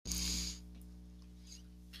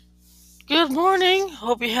Good morning.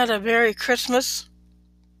 Hope you had a Merry Christmas.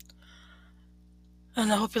 And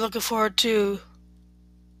I hope you're looking forward to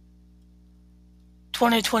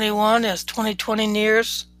 2021 as 2020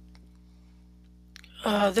 nears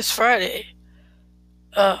this Friday.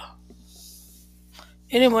 Uh,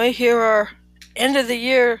 anyway, here are end of the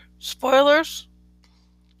year spoilers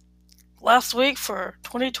last week for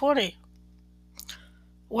 2020.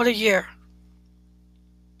 What a year.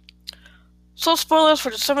 So, spoilers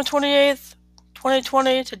for December 28th,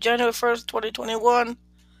 2020 to January 1st, 2021,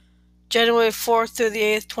 January 4th through the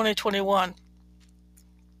 8th, 2021.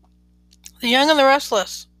 The Young and the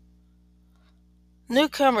Restless.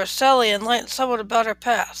 Newcomer Sally enlightens someone about her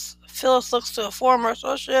past. Phyllis looks to a former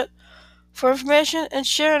associate for information, and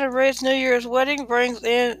Sharon and Ray's New Year's wedding brings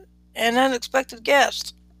in an unexpected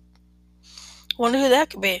guest. Wonder who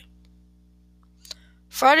that could be.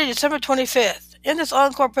 Friday, December 25th. In this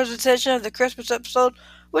encore presentation of the Christmas episode,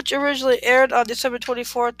 which originally aired on December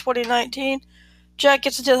 24th, 2019, Jack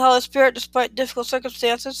gets into the Hollow Spirit despite difficult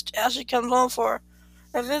circumstances. Ashley comes home for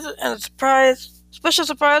a visit, and a special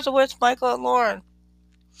surprise awaits Michael and Lauren.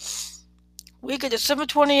 Week of December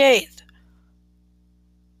 28th.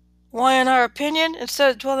 Why, in our opinion, instead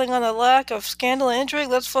of dwelling on the lack of scandal and intrigue,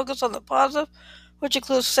 let's focus on the positive, which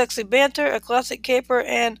includes sexy banter, a classic caper,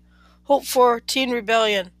 and hope for teen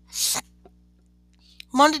rebellion.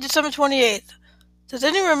 Monday, December 28th. Does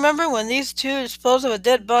anyone remember when these two disposed of a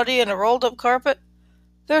dead body in a rolled-up carpet?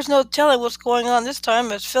 There's no telling what's going on this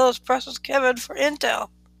time as Phyllis presses Kevin for intel.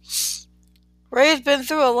 Ray's been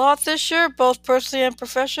through a lot this year, both personally and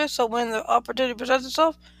professionally, so when the opportunity presents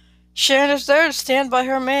itself, Sharon is there to stand by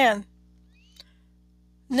her man.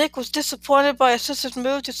 Nick was disappointed by his sister's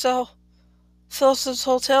move to sell Phyllis's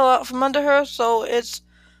hotel out from under her, so it's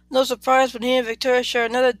no surprise when he and Victoria share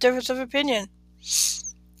another difference of opinion.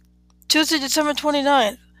 Tuesday, December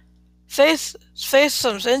 29th. Faith faced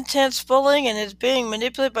some intense bullying and is being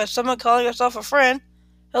manipulated by someone calling herself a friend.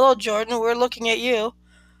 Hello, Jordan, we're looking at you.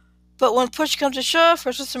 But when push comes to shove,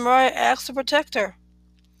 her sister Mariah acts to protect her.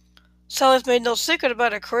 Sally's made no secret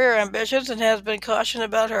about her career ambitions and has been cautioned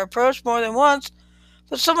about her approach more than once,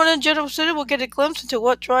 but someone in General City will get a glimpse into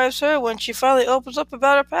what drives her when she finally opens up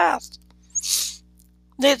about her past.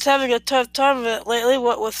 Nate's having a tough time of it lately,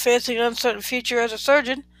 what with facing an uncertain future as a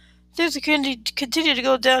surgeon. Things continue to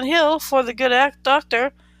go downhill for the good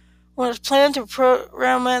doctor when his plan to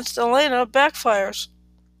romance Elena backfires.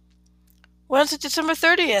 Wednesday, December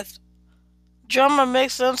 30th. Drama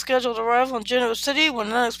makes an unscheduled arrival in Genoa City when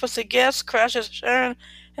an unexpected guest crashes Sharon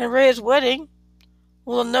and Ray's wedding.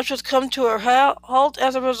 Will the nuptials come to a halt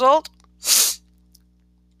as a result?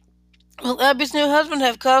 Will Abby's new husband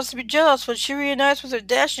have cause to be jealous when she reunites with her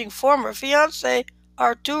dashing former fiancé,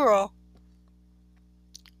 Arturo?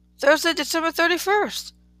 Thursday, December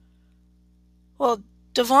 31st. Will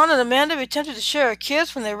Devon and Amanda be tempted to share a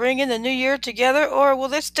kiss when they ring in the new year together, or will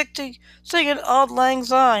they stick to singing Auld Lang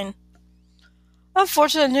Syne?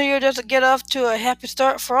 Unfortunately, the new year doesn't get off to a happy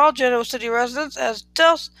start for all Genoa City residents as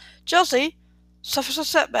Chelsea suffers a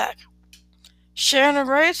setback. Sharon and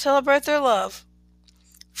Ray celebrate their love.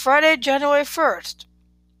 Friday, January 1st.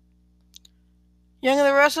 Young and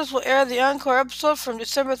the Restless will air the encore episode from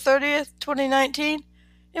December 30th, 2019,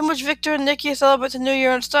 in which Victor and Nikki celebrate the new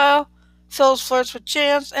year in style, Phyllis flirts with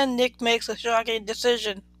Chance, and Nick makes a shocking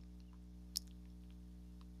decision.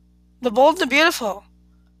 The Bold and the Beautiful.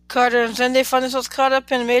 Carter and Zende find themselves caught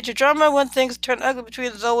up in major drama when things turn ugly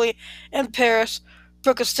between Zoe and Paris,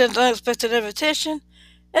 Brooke extends an unexpected invitation,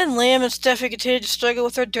 and Liam and Stephanie continue to struggle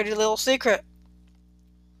with their dirty little secret.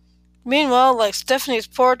 Meanwhile, like Stephanie's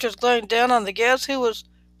porch was glaring down on the guest who was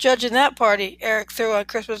judging that party Eric threw on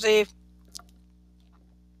Christmas Eve.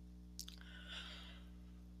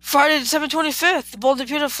 Friday, December 25th. The Bold and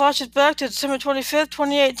Beautiful flashes back to December 25th,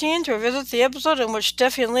 2018 to revisit the episode in which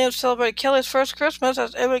Steffi and Liam celebrated Kelly's first Christmas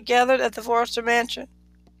as everyone gathered at the Forrester Mansion.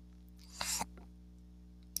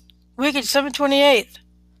 Week of December 28th.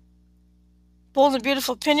 Bold and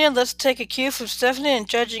Beautiful opinion, let's take a cue from Stephanie in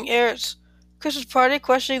judging Eric's Christmas party,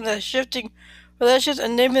 questioning the shifting relations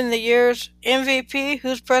and naming the year's MVP,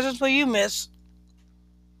 whose presence will you miss?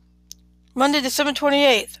 Monday, December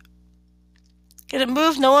 28th. In a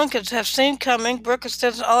move no one could have seen coming, Brooke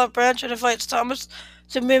extends an olive branch and invites Thomas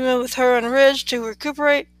to move in with her and Ridge to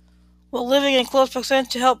recuperate, while living in close proximity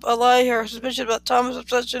to help allay her suspicions about Thomas'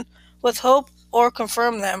 obsession with Hope or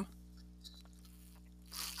confirm them.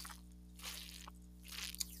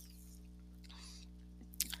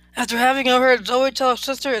 After having overheard Zoe tell her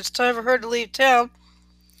sister it's time for her to leave town,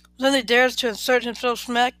 Lindy dares to insert himself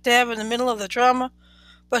smack dab in the middle of the drama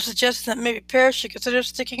by suggesting that maybe Paris should consider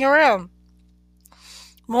sticking around.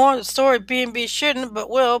 More on the story B&B shouldn't but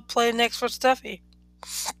will play next for Steffi.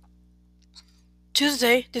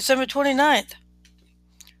 Tuesday, December 29th.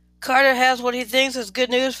 Carter has what he thinks is good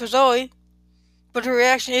news for Zoe, but her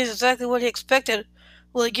reaction is exactly what he expected.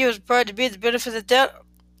 Will he give his bride-to-be the benefit of the doubt?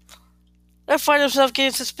 I find himself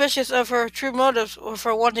getting suspicious of her true motives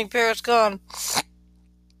for wanting Paris gone.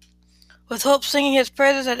 With Hope singing his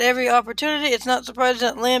praises at every opportunity, it's not surprising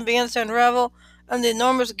that Liam begins to unravel under the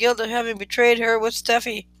enormous guilt of having betrayed her with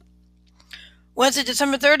Steffi. Wednesday,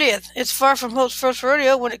 December 30th. It's far from Hope's first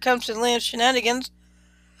rodeo when it comes to Liam's shenanigans,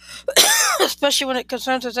 especially when it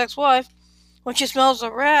concerns his ex-wife. When she smells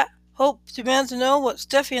a rat, Hope demands to know what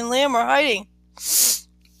Steffi and Liam are hiding.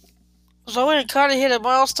 Zoe and Carter hit a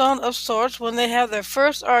milestone of sorts when they have their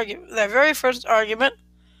very first argument,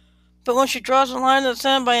 but when she draws a line in the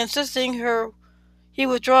sand by insisting he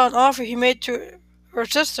withdraw an offer he made to her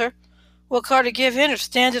sister, will Carter give in or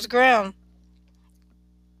stand his ground?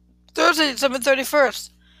 Thursday, December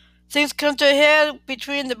 31st. Things come to a head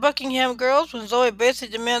between the Buckingham girls when Zoe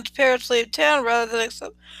basically demands Paris leave town rather than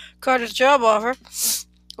accept Carter's job offer.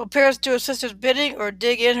 Will Paris do her sister's bidding or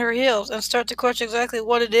dig in her heels and start to question exactly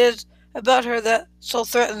what it is about her that so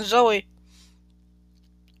threatens Zoe?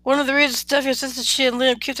 One of the reasons Steffi insisted she and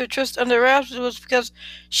Liam keep their tryst under wraps was because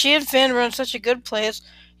she and Finn were in such a good place,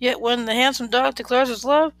 yet when the handsome dog declares his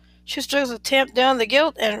love, she struggles to tamp down the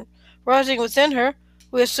guilt, and rising within her,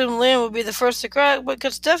 we assume Liam would be the first to crack, but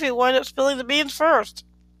could Steffi wind up spilling the beans first?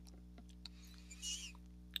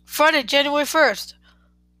 Friday, January 1st.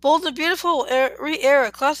 Bold and Beautiful will re-air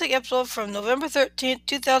a classic episode from November 13th,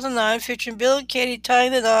 2009, featuring Bill and Katie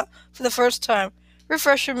tying the knot for the first time.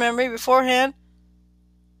 Refresh your memory beforehand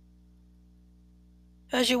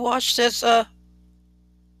as you watch this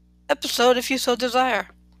episode if you so desire.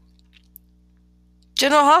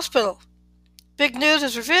 General Hospital. Big news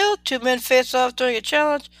is revealed, two men face off during a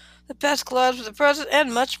challenge, the past collides with the present,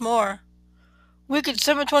 and much more. Week of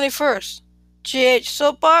December 21st. GH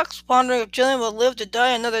Soapbox, pondering if Jillian will live to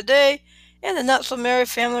die another day, and the not-so-merry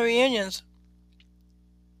family reunions.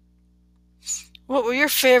 What were your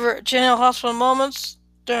favorite General Hospital moments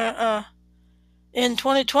in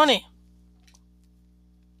 2020?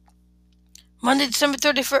 Monday, December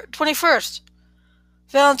 21st.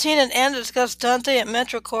 Valentine and Anna discuss Dante at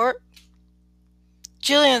Metro Court.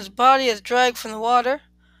 Jillian's body is dragged from the water.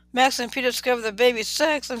 Max and Peter discover their baby's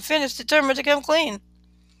sex, and Finn is determined to come clean.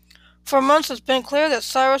 For months it's been clear that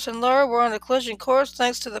Cyrus and Laura were on a collision course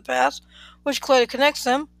thanks to the past, which clearly connects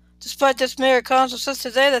them. Despite this, Mayor Collins insists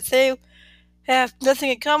today that they have nothing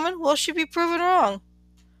in common. Will she be proven wrong?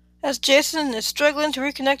 As Jason is struggling to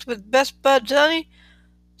reconnect with best bud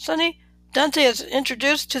Sonny, Dante is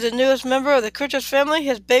introduced to the newest member of the Curtis family,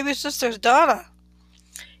 his baby sister Donna.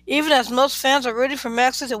 Even as most fans are rooting for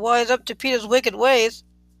Maxie to wise up to Peter's wicked ways,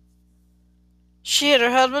 she and her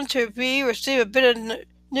husband-to-be receive a bit of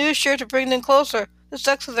news sure to bring them closer, the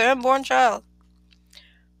sex of their unborn child.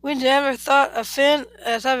 We never thought of Finn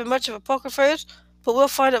as having much of a poker face, but we'll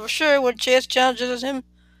find out for sure when Chase challenges him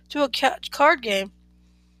to a card game.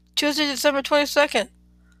 Tuesday, December 22nd.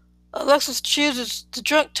 Alexis chooses the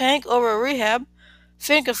drunk tank over a rehab.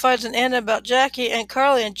 Finn confides in Anna about Jackie, and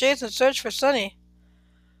Carly and Jason search for Sonny.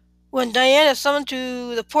 When Diane is summoned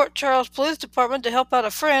to the Port Charles Police Department to help out a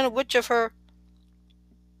friend, which of her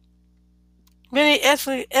many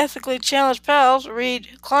ethically challenged pals, read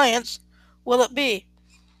clients, will it be?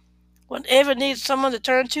 When Ava needs someone to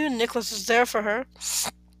turn to, Nicholas is there for her.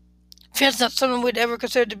 Finn's not someone we'd ever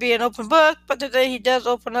consider to be an open book, but today he does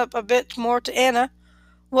open up a bit more to Anna.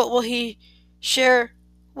 What will he share?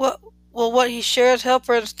 What he shares help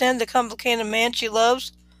her understand the complicated man she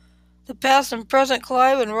loves? The past and present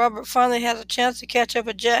collide when Robert finally has a chance to catch up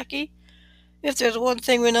with Jackie. If there's one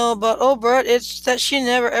thing we know about Obert, it's that she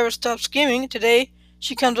never ever stops scheming. Today,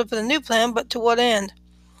 she comes up with a new plan, but to what end?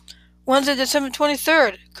 Wednesday, December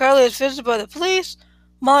 23rd. Carly is visited by the police.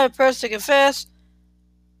 Molly prepares to confess,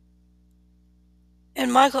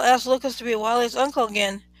 and Michael asks Lucas to be Wiley's uncle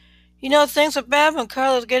again. You know, things are bad when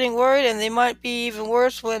Carla's getting worried, and they might be even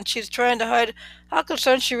worse when she's trying to hide how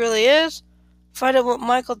concerned she really is. Find out what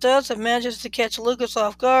Michael does and manages to catch Lucas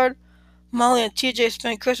off guard. Molly and TJ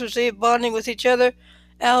spend Christmas Eve bonding with each other,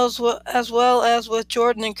 as well as with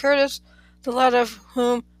Jordan and Curtis, the latter of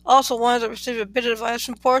whom also winds up receiving a bit of advice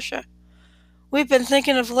from Portia. We've been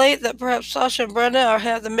thinking of late that perhaps Sasha and Brenda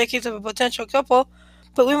have the makings of a potential couple,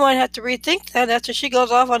 but we might have to rethink that after she goes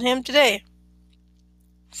off on him today.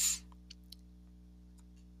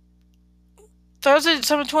 Thursday,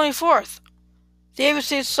 December 24th. The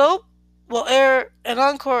ABC soap will air an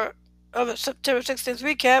encore of its September 16th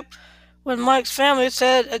recap when Mike's family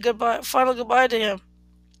said a final goodbye to him.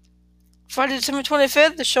 Friday, December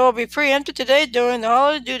 25th, the show will be preempted today during the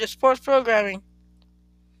holiday due to sports programming.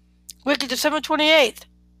 Weekly, December 28th.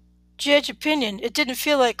 GH opinion. It didn't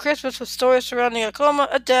feel like Christmas with stories surrounding a coma,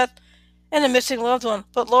 a death, and a missing loved one,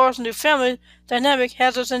 but Laura's new family dynamic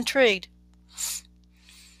has us intrigued.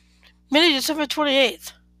 Mini, December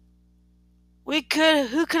 28th.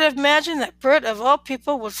 Who could have imagined that Britt, of all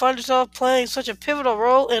people, would find herself playing such a pivotal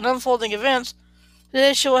role in unfolding events?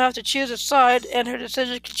 Today she will have to choose a side, and her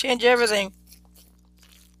decision can change everything.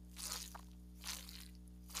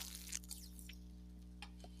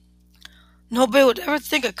 Nobody would ever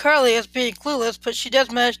think of Carly as being clueless, but she does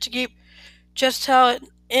manage to keep just how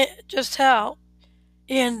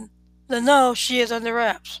in the know she is under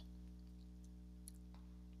wraps.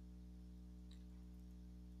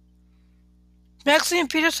 Maxie and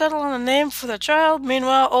Peter settle on a name for their child.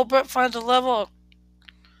 Meanwhile, old Brett finds a level of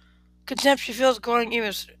contempt she feels growing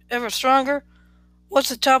ever stronger. What's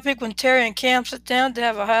the topic when Terry and Cam sit down to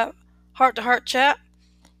have a heart-to-heart chat?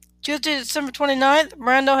 Tuesday, December 29th,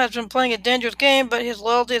 Brando has been playing a dangerous game, but his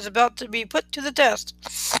loyalty is about to be put to the test.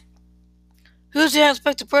 Who's the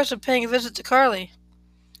unexpected person paying a visit to Carly?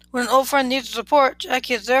 When an old friend needs support,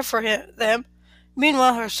 Jackie is there for them.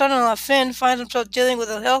 Meanwhile, her son-in-law Finn finds himself dealing with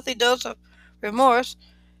a healthy dose of remorse.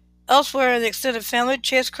 Elsewhere in the extended family,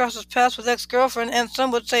 Chase crosses paths with ex-girlfriend and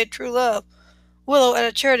some would say true love, Willow, at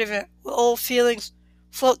a charity event. Will old feelings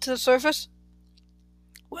float to the surface?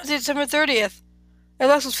 Wednesday, December 30th.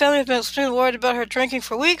 Alexa's family has been extremely worried about her drinking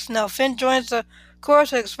for weeks. Now Finn joins the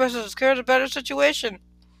chorus and expresses his care about her situation.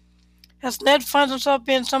 As Ned finds himself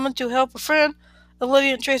being summoned to help a friend,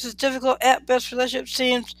 Olivia and Trace's difficult at-best relationship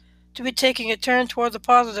seems to be taking a turn toward the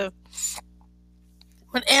positive.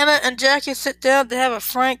 When Anna and Jackie sit down to have a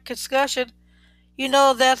frank discussion, you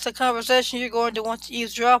know that's a conversation you're going to want to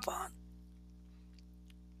eavesdrop on.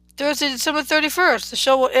 Thursday, December 31st, the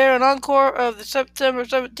show will air an encore of the September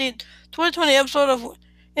 17th, 2020 episode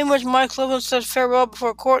in which Mike Sullivan says farewell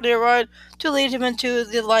before Courtney arrived to lead him into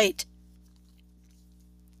the light.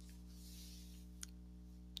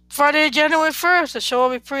 Friday, January 1st, the show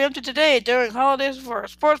will be preempted today during holidays for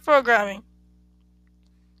sports programming.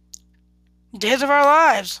 Days of Our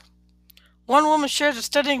Lives. One woman shares a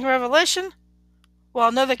stunning revelation, while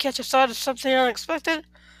another catches sight of something unexpected.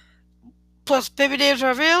 Plus, baby names are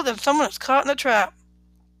revealed and someone is caught in a trap.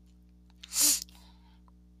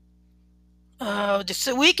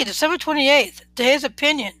 Week of December 28th, Day's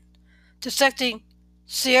Opinion. Dissecting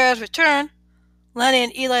Sierra's return, Lanny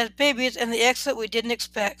and Eli's babies, and the exit we didn't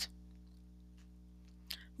expect.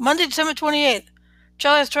 Monday, December 28th.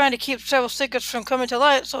 Charlie is trying to keep several secrets from coming to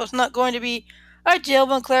light, so it's not going to be ideal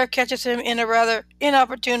when Claire catches him in a rather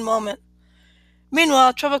inopportune moment.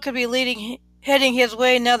 Meanwhile, trouble could be heading his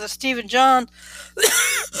way now that Steve and John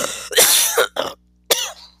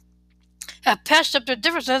have patched up their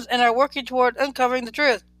differences and are working toward uncovering the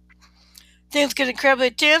truth. Things get incredibly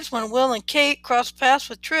tense when Will and Kate cross paths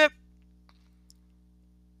with Trip,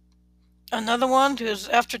 another one who's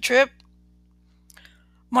after Trip.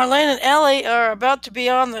 Marlene and Allie are about to be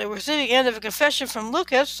on the receiving end of a confession from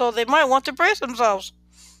Lucas, so they might want to brace themselves.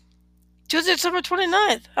 Tuesday, December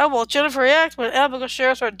 29th. How will Jennifer react when Abigail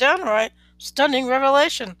shares her downright stunning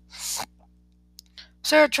revelation?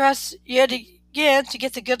 Sarah tries yet again to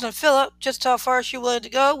get the goods on Philip. Just how far is she willing to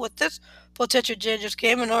go with this potential dangerous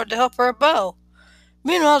game in order to help her bow?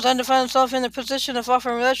 Meanwhile, Xander finds himself in the position of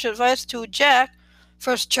offering relationship advice to Jack.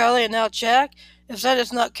 First Charlie and now Jack. If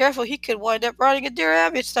Xander's not careful, he could wind up writing a Dear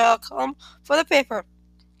Abby-style column for the paper.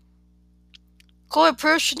 Chloe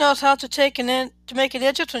proves she knows how to make an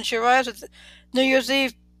entrance when she arrives at the New Year's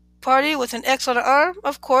Eve party with an X on her arm.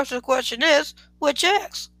 Of course, the question is, which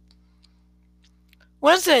X?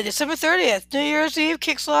 Wednesday, December 30th. New Year's Eve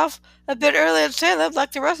kicks off a bit early in Salem.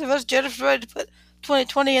 Like the rest of us, Jennifer's ready to put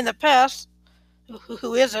 2020 in the past.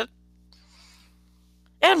 Who isn't?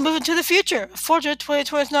 And moving to the future. Fortunately,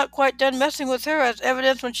 2020 is not quite done messing with her, as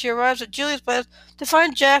evidenced when she arrives at Julie's place to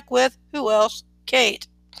find Jack with, who else? Kate.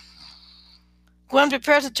 Gwen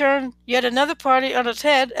prepares to turn yet another party on its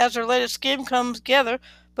head as her latest scheme comes together,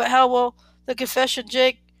 but how will the confession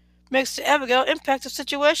Jake makes to Abigail impact the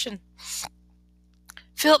situation?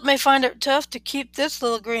 Philip may find it tough to keep this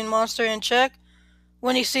little green monster in check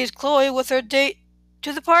when he sees Chloe with her date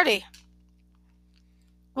to the party.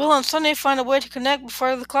 Will and Sunny find a way to connect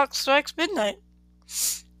before the clock strikes midnight.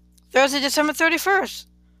 Thursday, December 31st.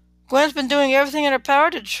 Gwen's been doing everything in her power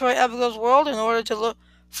to destroy Abigail's world in order to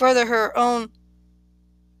further her own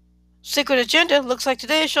secret agenda. Looks like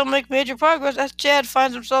today she'll make major progress as Chad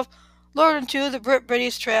finds himself lured into the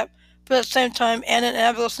Brit-Britties trap. But at the same time, Anna and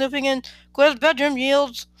Abigail snooping in Gwen's bedroom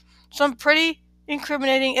yields some pretty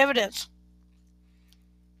incriminating evidence.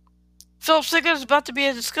 Philip's secret is about to be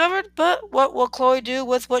discovered, but what will Chloe do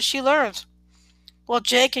with what she learns? Will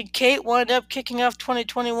Jake and Kate wind up kicking off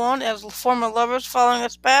 2021 as former lovers following a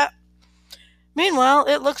spat? Meanwhile,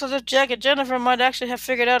 it looks as if Jack and Jennifer might actually have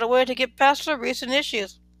figured out a way to get past their recent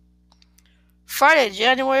issues. Friday,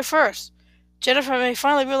 January 1st. Jennifer may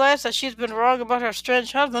finally realize that she's been wrong about her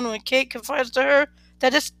strange husband when Kate confides to her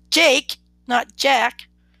that it's Jake, not Jack,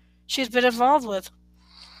 she's been involved with.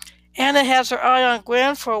 Anna has her eye on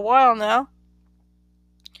Gwen for a while now,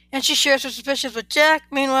 and she shares her suspicions with Jack.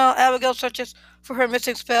 Meanwhile, Abigail searches for her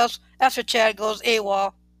missing spouse after Chad goes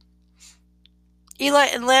AWOL. Eli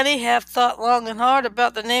and Lanny have thought long and hard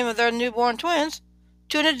about the name of their newborn twins.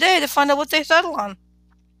 Tune in today to find out what they settle on.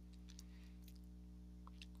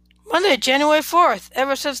 Monday, January 4th.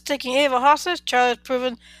 Ever since taking Ava hostage, Charlie has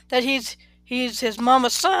proven that he's his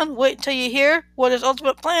mama's son. Wait until you hear what his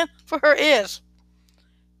ultimate plan for her is.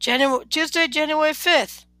 Tuesday, January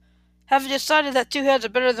 5th. Having decided that two heads are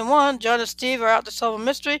better than one, John and Steve are out to solve a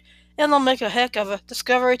mystery, and they'll make a heck of a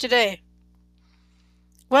discovery today.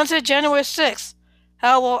 Wednesday, January 6th.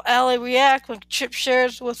 How will Allie react when Chip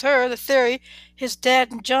shares with her the theory his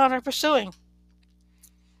dad and John are pursuing?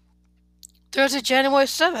 Thursday, January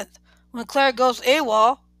 7th. When Claire goes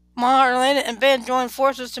AWOL, Ma, Elena, and Ben join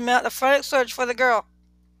forces to mount a frantic search for the girl.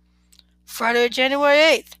 Friday, January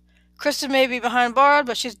 8th. Kristen may be behind bars,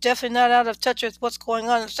 but she's definitely not out of touch with what's going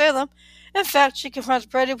on in Salem. In fact, she confronts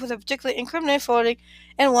Brady with a particularly incriminating photo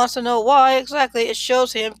and wants to know why exactly it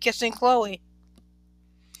shows him kissing Chloe.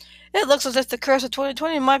 It looks as if the curse of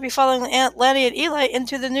 2020 might be following Aunt Lanny and Eli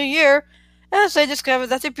into the new year, as they discover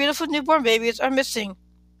that their beautiful newborn babies are missing.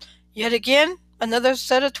 Yet again, another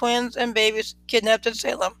set of twins and babies kidnapped in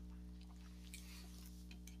Salem.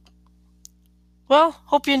 Well,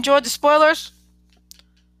 hope you enjoyed the spoilers.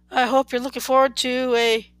 I hope you're looking forward to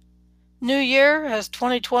a new year as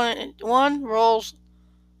 2021 rolls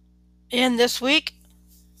in this week.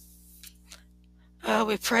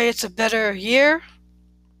 We pray it's a better year.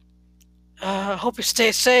 Hope you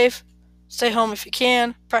stay safe. Stay home if you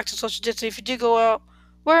can. Practice social distancing if you do go out.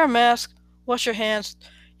 Wear a mask. Wash your hands.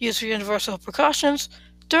 Use your universal precautions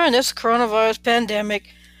during this coronavirus pandemic.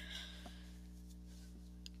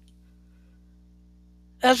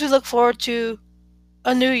 As we look forward to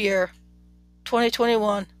a new year,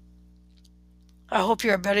 2021, I hope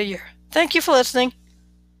you're a better year. Thank you for listening,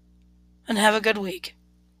 and have a good week.